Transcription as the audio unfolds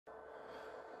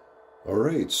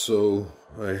Alright, so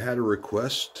I had a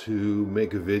request to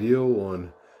make a video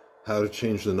on how to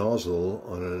change the nozzle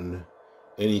on an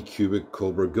Anycubic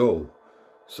Kobra Go.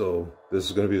 So this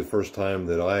is going to be the first time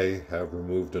that I have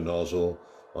removed a nozzle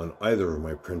on either of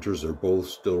my printers. They're both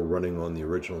still running on the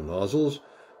original nozzles,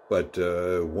 but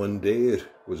one day it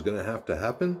was going to have to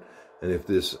happen, and if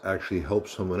this actually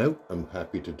helps someone out, I'm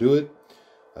happy to do it.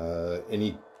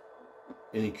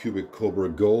 Anycubic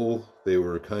Kobra Go, they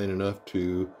were kind enough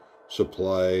to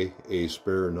supply a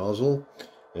spare nozzle,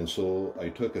 and so I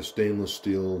took a stainless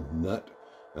steel nut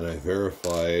and I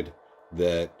verified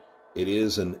that it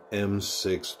is an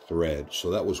M6 thread.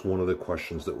 So that was one of the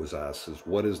questions that was asked, is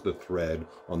what is the thread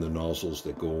on the nozzles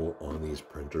that go on these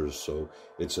printers? So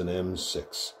it's an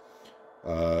M6.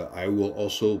 I will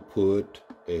also put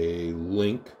a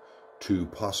link to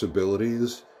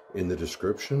possibilities in the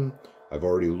description. I've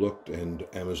already looked, and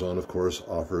Amazon, of course,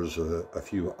 offers a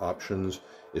few options.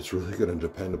 It's really going to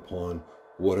depend upon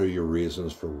what are your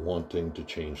reasons for wanting to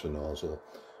change the nozzle.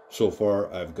 So far,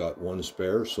 I've got one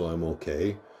spare, so I'm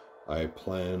okay. I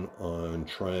plan on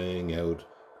trying out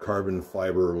carbon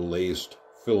fiber laced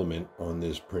filament on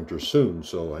this printer soon.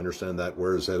 So I understand that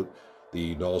wears out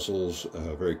the nozzles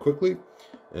very quickly.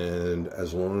 And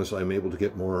as long as I'm able to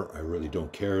get more, I really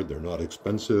don't care. They're not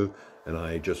expensive. And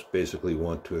I just basically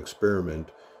want to experiment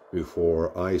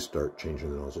before I start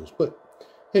changing the nozzles. But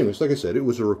anyways, like I said, it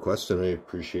was a request and I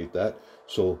appreciate that.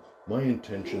 So my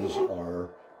intentions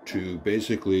are to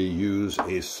basically use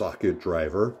a socket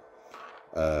driver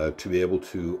to be able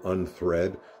to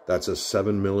unthread. That's a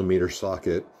 7mm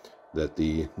socket that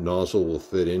the nozzle will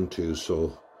fit into.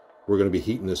 So we're going to be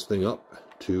heating this thing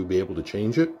up to be able to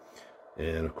change it.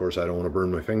 And of course, I don't want to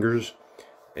burn my fingers.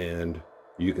 And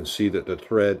you can see that the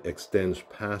thread extends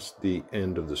past the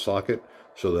end of the socket.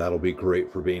 So that'll be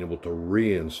great for being able to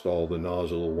reinstall the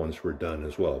nozzle once we're done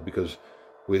as well, because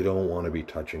we don't want to be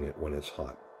touching it when it's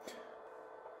hot.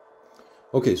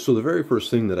 Okay, so the very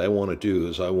first thing that I want to do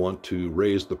is I want to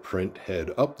raise the print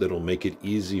head up. That'll make it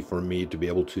easy for me to be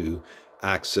able to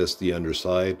access the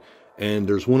underside. And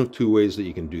there's one of two ways that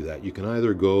you can do that. You can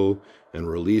either go and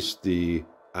release the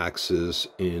axis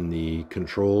in the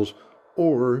controls,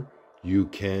 or you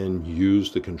can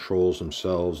use the controls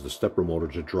themselves, the stepper motor,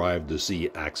 to drive the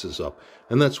Z axis up.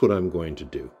 And that's what I'm going to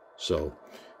do. So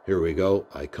here we go.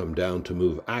 I come down to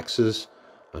move axis.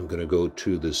 I'm going to go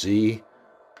to the Z.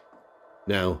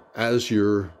 Now, as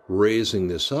you're raising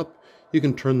this up, you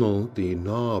can turn the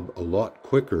knob a lot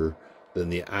quicker than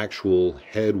the actual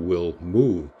head will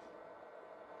move.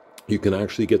 You can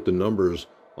actually get the numbers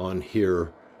on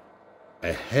here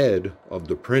ahead of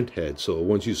the print head. So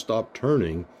once you stop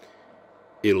turning,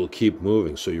 it'll keep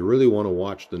moving. So you really want to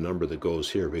watch the number that goes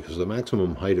here, because the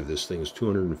maximum height of this thing is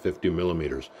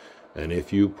 250mm. And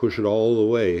if you push it all the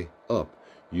way up,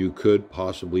 you could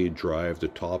possibly drive the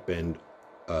top end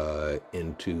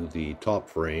into the top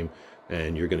frame,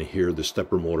 and you're going to hear the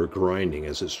stepper motor grinding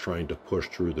as it's trying to push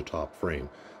through the top frame.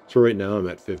 So right now I'm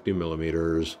at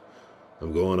 50mm.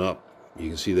 I'm going up. You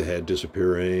can see the head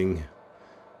disappearing.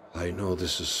 I know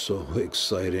this is so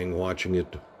exciting watching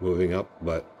it moving up,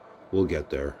 but we'll get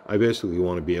there. I basically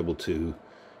want to be able to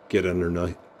get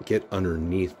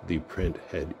underneath the print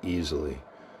head easily.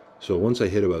 So once I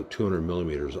hit about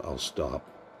 200mm, I'll stop.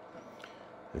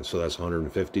 And so that's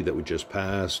 150 that we just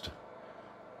passed.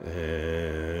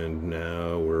 And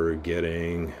now we're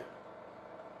getting,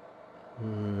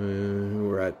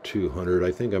 we're at 200.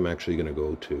 I think I'm actually going to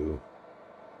go to,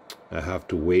 I have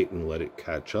to wait and let it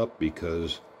catch up,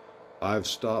 because I've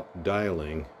stopped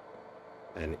dialing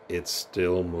and it's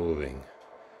still moving.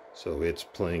 So it's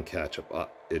playing catch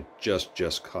up. It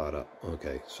just caught up.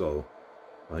 Okay, so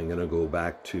I'm going to go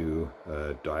back to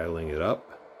dialing it up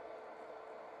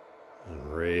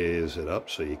and raise it up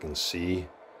so you can see.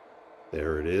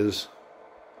 There it is.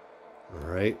 All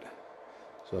right,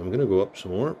 so I'm going to go up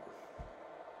some more.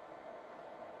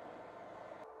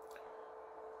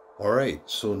 All right,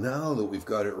 so now that we've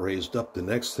got it raised up, the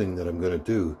next thing that I'm going to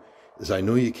do is, I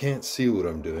know you can't see what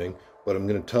I'm doing, but I'm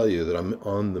going to tell you that I'm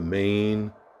on the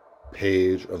main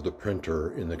page of the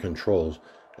printer in the controls,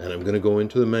 and I'm going to go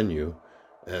into the menu,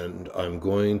 and I'm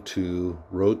going to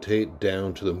rotate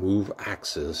down to the move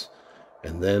axis,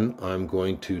 and then I'm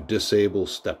going to disable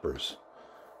steppers.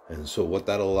 And so what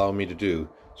that'll allow me to do,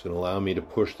 it's going to allow me to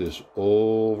push this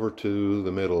over to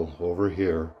the middle over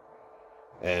here,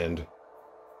 and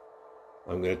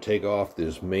I'm going to take off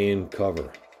this main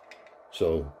cover.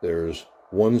 So there's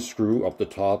one screw up the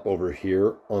top over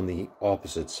here on the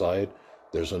opposite side.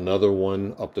 There's another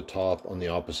one up the top on the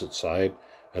opposite side.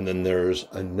 And then there's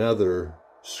another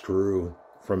screw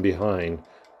from behind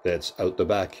that's out the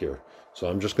back here. So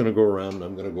I'm just going to go around and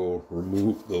I'm going to go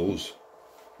remove those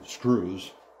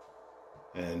screws.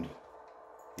 And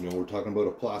you know, we're talking about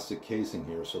a plastic casing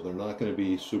here, so they're not going to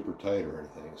be super tight or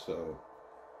anything. So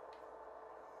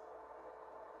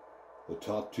the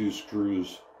top two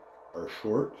screws are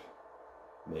short,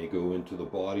 and they go into the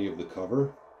body of the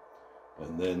cover,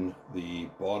 and then the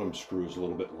bottom screw is a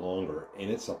little bit longer,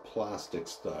 and it's a plastic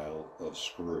style of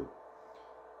screw.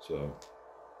 So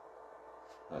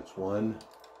that's one.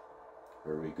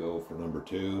 There we go for number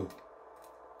two.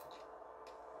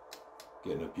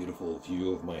 Getting a beautiful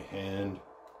view of my hand.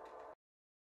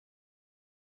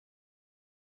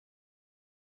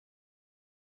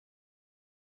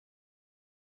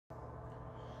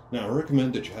 Now, I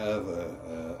recommend that you have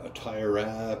a tie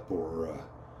wrap or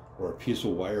a piece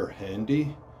of wire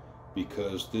handy,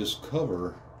 because this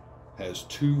cover has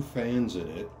two fans in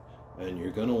it, and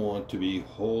you're going to want to be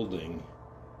holding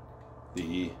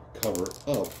the cover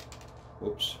up,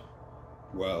 whoops,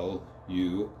 while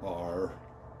you are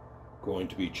going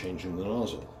to be changing the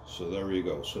nozzle. So there you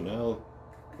go. So now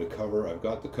the cover, I've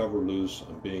got the cover loose.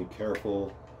 I'm being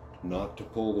careful not to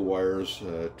pull the wires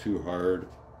too hard.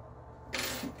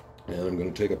 And I'm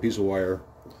going to take a piece of wire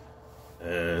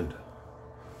and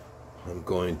I'm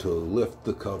going to lift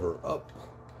the cover up.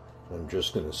 I'm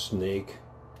just going to snake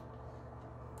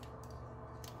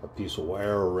a piece of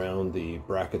wire around the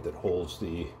bracket that holds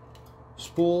the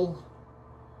spool,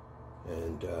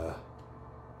 and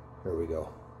there we go.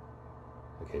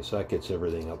 Okay, so that gets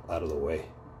everything up out of the way.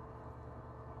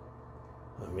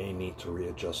 I may need to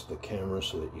readjust the camera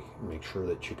so that you can make sure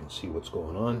that you can see what's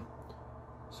going on.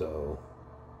 So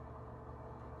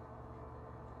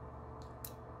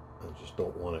I just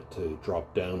don't want it to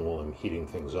drop down while I'm heating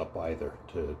things up either,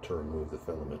 to remove the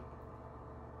filament.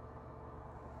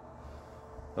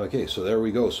 Okay, so there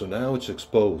we go. So now it's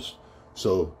exposed.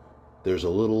 So there's a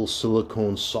little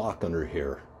silicone sock under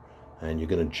here, and you're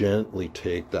going to gently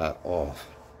take that off.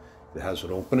 It has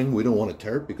an opening. We don't want to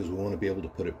tear it because we want to be able to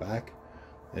put it back,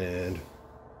 and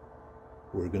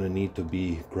we're going to need to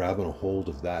be grabbing a hold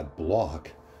of that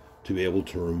block to be able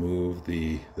to remove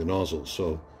the nozzle.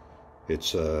 So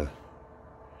it's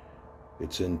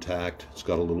intact. It's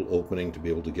got a little opening to be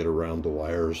able to get around the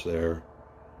wires there,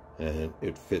 and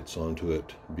it fits onto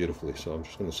it beautifully. So I'm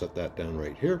just going to set that down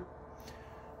right here,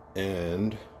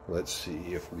 and let's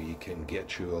see if we can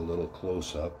get you a little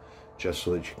close up just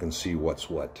so that you can see what's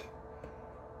what.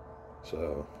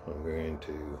 So I'm going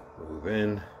to move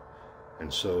in,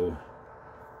 and so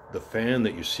the fan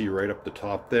that you see right up the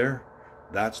top there,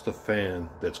 that's the fan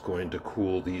that's going to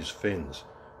cool these fins.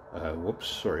 Whoops,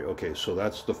 sorry. Okay, so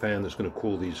that's the fan that's going to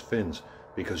cool these fins,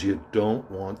 because you don't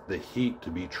want the heat to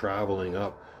be traveling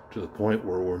up to the point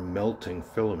where we're melting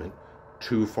filament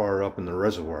too far up in the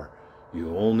reservoir.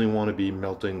 You only want to be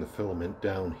melting the filament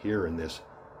down here in this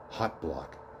hot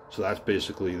block. So that's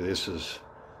basically, this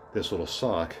little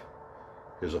sock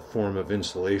is a form of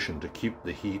insulation to keep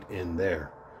the heat in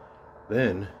there.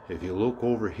 Then if you look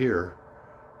over here,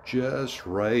 just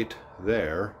right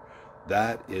there,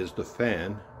 that is the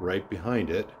fan right behind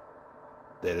it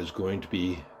that is going to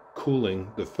be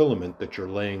cooling the filament that you're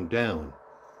laying down.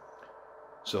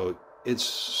 So it's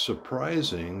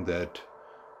surprising that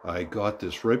I got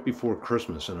this right before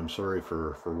Christmas, and I'm sorry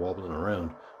for wobbling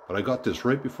around, but I got this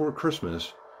right before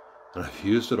Christmas, and I've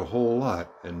used it a whole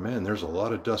lot, and man, there's a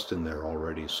lot of dust in there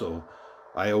already. So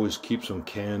I always keep some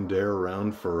canned air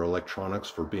around for electronics,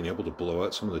 for being able to blow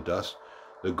out some of the dust.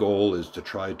 The goal is to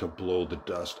try to blow the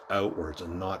dust outwards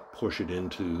and not push it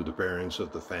into the bearings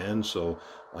of the fan. So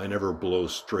I never blow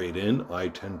straight in. I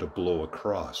tend to blow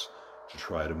across to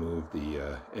try to move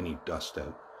the any dust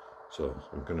out. So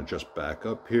I'm going to just back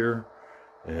up here,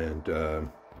 and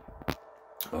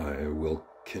I will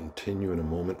continue in a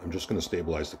moment. I'm just going to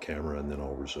stabilize the camera and then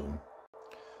I'll resume.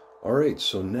 All right,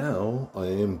 so now I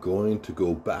am going to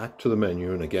go back to the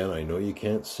menu, and again, I know you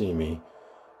can't see me,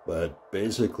 but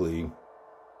basically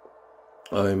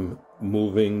I'm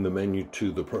moving the menu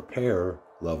to the prepare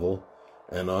level,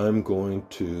 and I'm going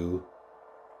to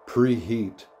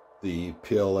preheat the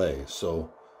PLA.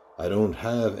 So I don't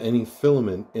have any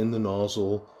filament in the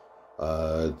nozzle.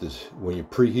 When you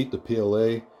preheat the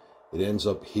PLA, it ends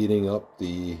up heating up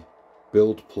the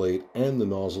build plate and the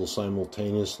nozzle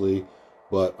simultaneously,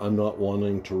 but I'm not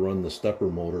wanting to run the stepper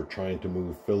motor trying to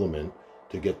move filament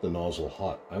to get the nozzle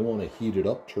hot. I want to heat it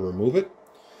up to remove it.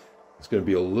 It's going to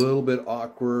be a little bit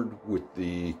awkward with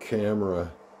the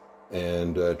camera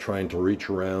and trying to reach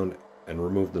around and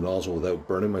remove the nozzle without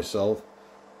burning myself,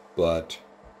 but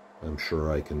I'm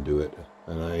sure I can do it.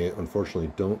 And I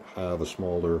unfortunately don't have a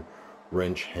smaller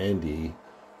wrench handy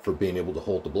for being able to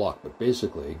hold the block. But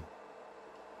basically,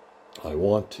 I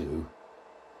want to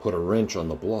put a wrench on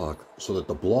the block so that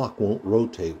the block won't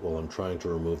rotate while I'm trying to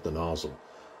remove the nozzle.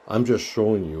 I'm just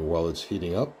showing you while it's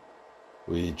heating up.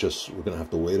 We're going to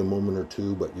have to wait a moment or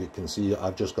two, but you can see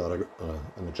I've just got an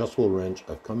adjustable wrench.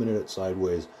 I've come in it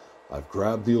sideways. I've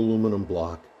grabbed the aluminum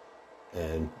block,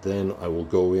 and then I will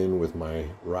go in with my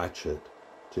ratchet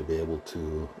to be able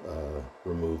to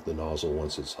remove the nozzle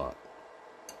once it's hot.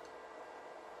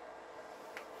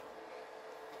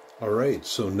 All right,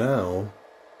 so now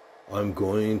I'm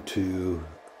going to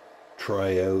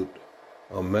try out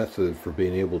a method for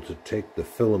being able to take the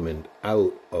filament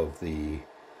out of the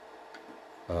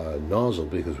nozzle,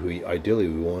 because ideally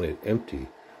we want it empty.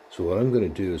 So what I'm going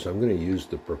to do is I'm going to use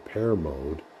the prepare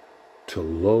mode to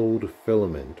load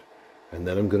filament, and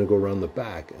then I'm going to go around the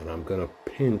back and I'm going to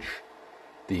pinch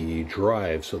the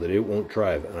drive so that it won't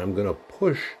drive, and I'm going to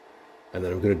push, and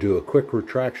then I'm going to do a quick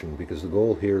retraction, because the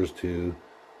goal here is to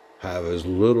have as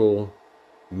little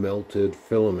melted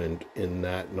filament in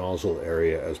that nozzle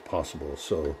area as possible.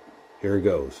 So here it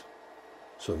goes.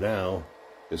 So now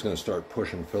it's going to start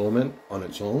pushing filament on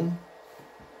its own.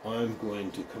 I'm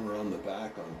going to come around the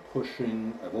back. I'm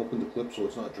pushing. I've opened the clip so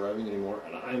it's not driving anymore,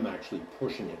 and I'm actually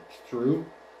pushing it through,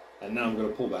 and now I'm going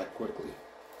to pull back quickly.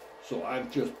 So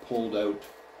I've just pulled out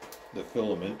the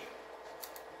filament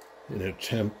in an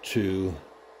attempt to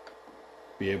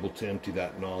be able to empty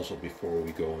that nozzle before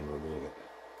we go and remove it.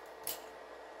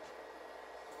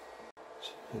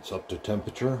 It's up to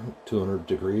temperature, 200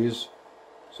 degrees.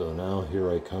 So now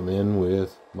here I come in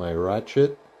with my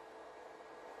ratchet.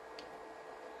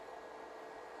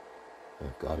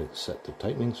 I've got it set to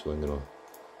tightening, so I'm going to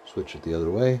switch it the other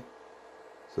way.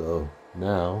 So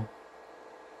now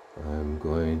I'm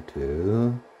going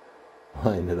to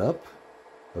line it up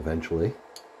eventually.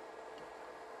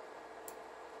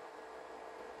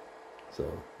 So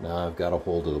now I've got a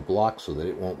hold of the block so that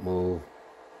it won't move,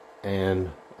 and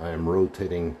I am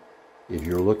rotating. If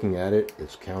you're looking at it,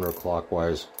 it's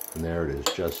counterclockwise, and there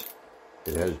it is.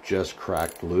 It has just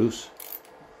cracked loose.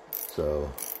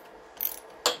 So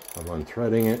I'm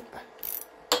unthreading it.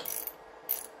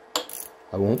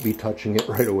 I won't be touching it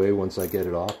right away once I get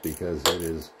it off, because it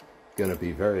is going to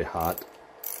be very hot.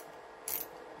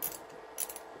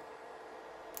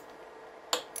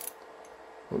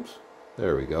 Oops,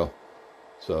 there we go.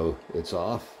 So it's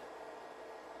off.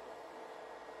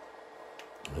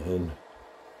 And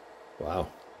wow,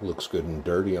 looks good and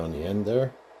dirty on the end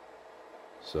there.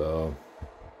 So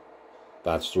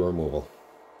that's the removal.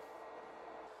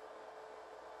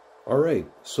 All right,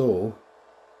 so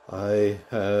I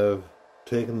have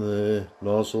taken the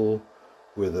nozzle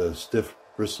with a stiff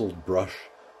bristled brush,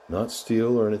 not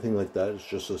steel or anything like that. It's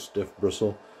just a stiff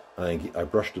bristle. I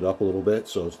brushed it up a little bit,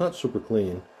 so it's not super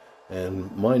clean,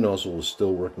 and my nozzle is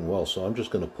still working well, so I'm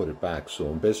just going to put it back. So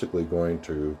I'm basically going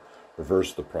to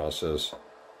reverse the process.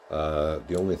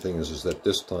 The only thing is that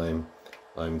this time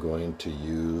I'm going to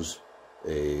use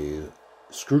a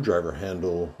screwdriver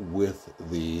handle with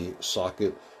the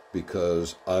socket,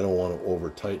 because I don't want to over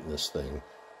tighten this thing.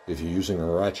 If you're using a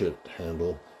ratchet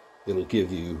handle, it'll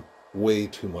give you way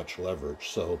too much leverage.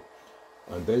 So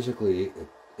I'm basically,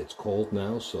 it's cold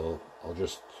now, so I'll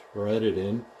just thread it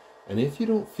in. And if you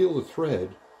don't feel the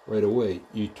thread right away,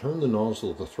 you turn the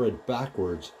nozzle, the thread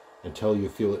backwards until you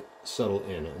feel it settle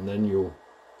in, and then you'll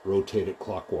rotate it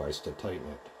clockwise to tighten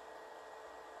it.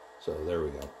 So there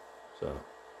we go. So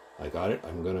I got it.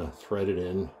 I'm going to thread it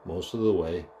in most of the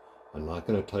way. I'm not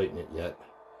going to tighten it yet,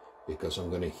 because I'm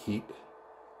going to heat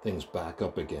things back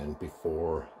up again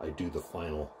before I do the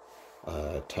final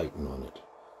tighten on it.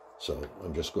 So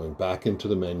I'm just going back into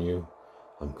the menu.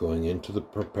 I'm going into the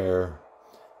prepare,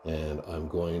 and I'm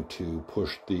going to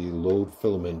push the load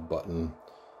filament button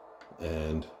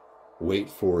and wait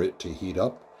for it to heat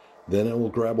up. Then I will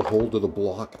grab a hold of the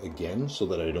block again so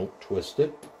that I don't twist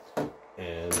it,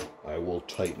 and I will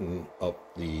tighten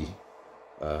up the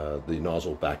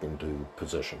nozzle back into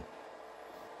position.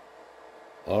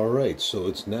 All right, so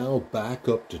it's now back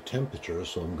up to temperature,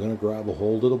 so I'm going to grab a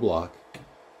hold of the block,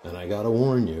 and I got to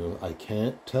warn you, I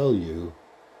can't tell you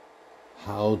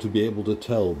how to be able to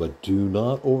tell, but do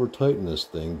not over tighten this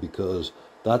thing, because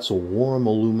that's a warm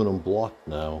aluminum block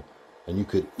now, and you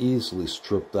could easily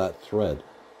strip that thread.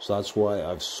 So that's why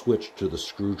I've switched to the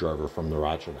screwdriver from the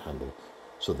ratchet handle.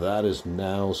 So that is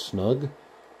now snug.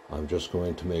 I'm just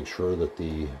going to make sure that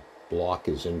the block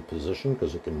is in position,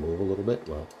 because it can move a little bit.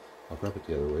 Well, I'll grab it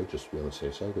the other way just to be on the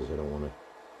safe side, because I don't want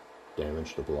to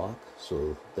damage the block.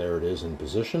 So there it is in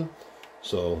position.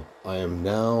 So I am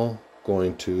now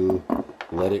going to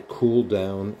let it cool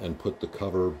down and put the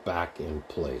cover back in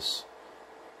place.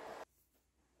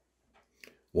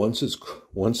 Once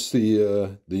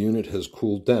the unit has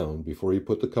cooled down, before you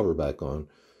put the cover back on,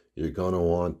 you're going to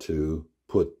want to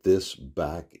put this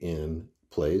back in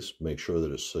place, make sure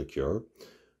that it's secure,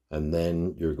 and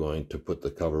then you're going to put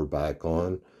the cover back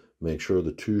on. Make sure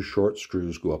the 2 short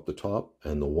screws go up the top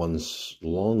and the 1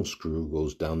 long screw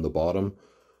goes down the bottom.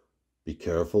 Be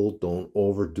careful, don't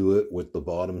overdo it with the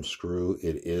bottom screw.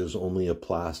 It is only a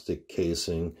plastic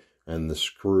casing and the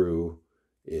screw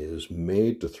is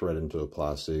made to thread into the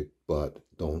plastic, but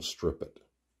don't strip it.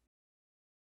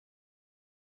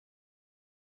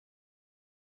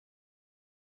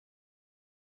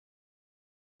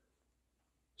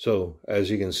 So as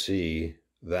you can see,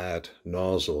 that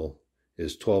nozzle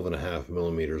is 12.5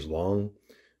 millimeters long.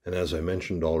 And as I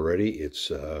mentioned already, it's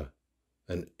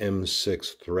an M6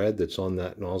 thread that's on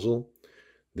that nozzle.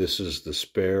 This is the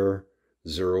spare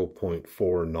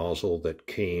 0.4 nozzle that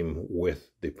came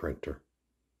with the printer.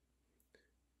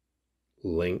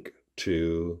 Link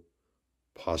to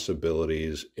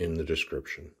possibilities in the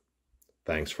description.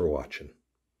 Thanks for watching.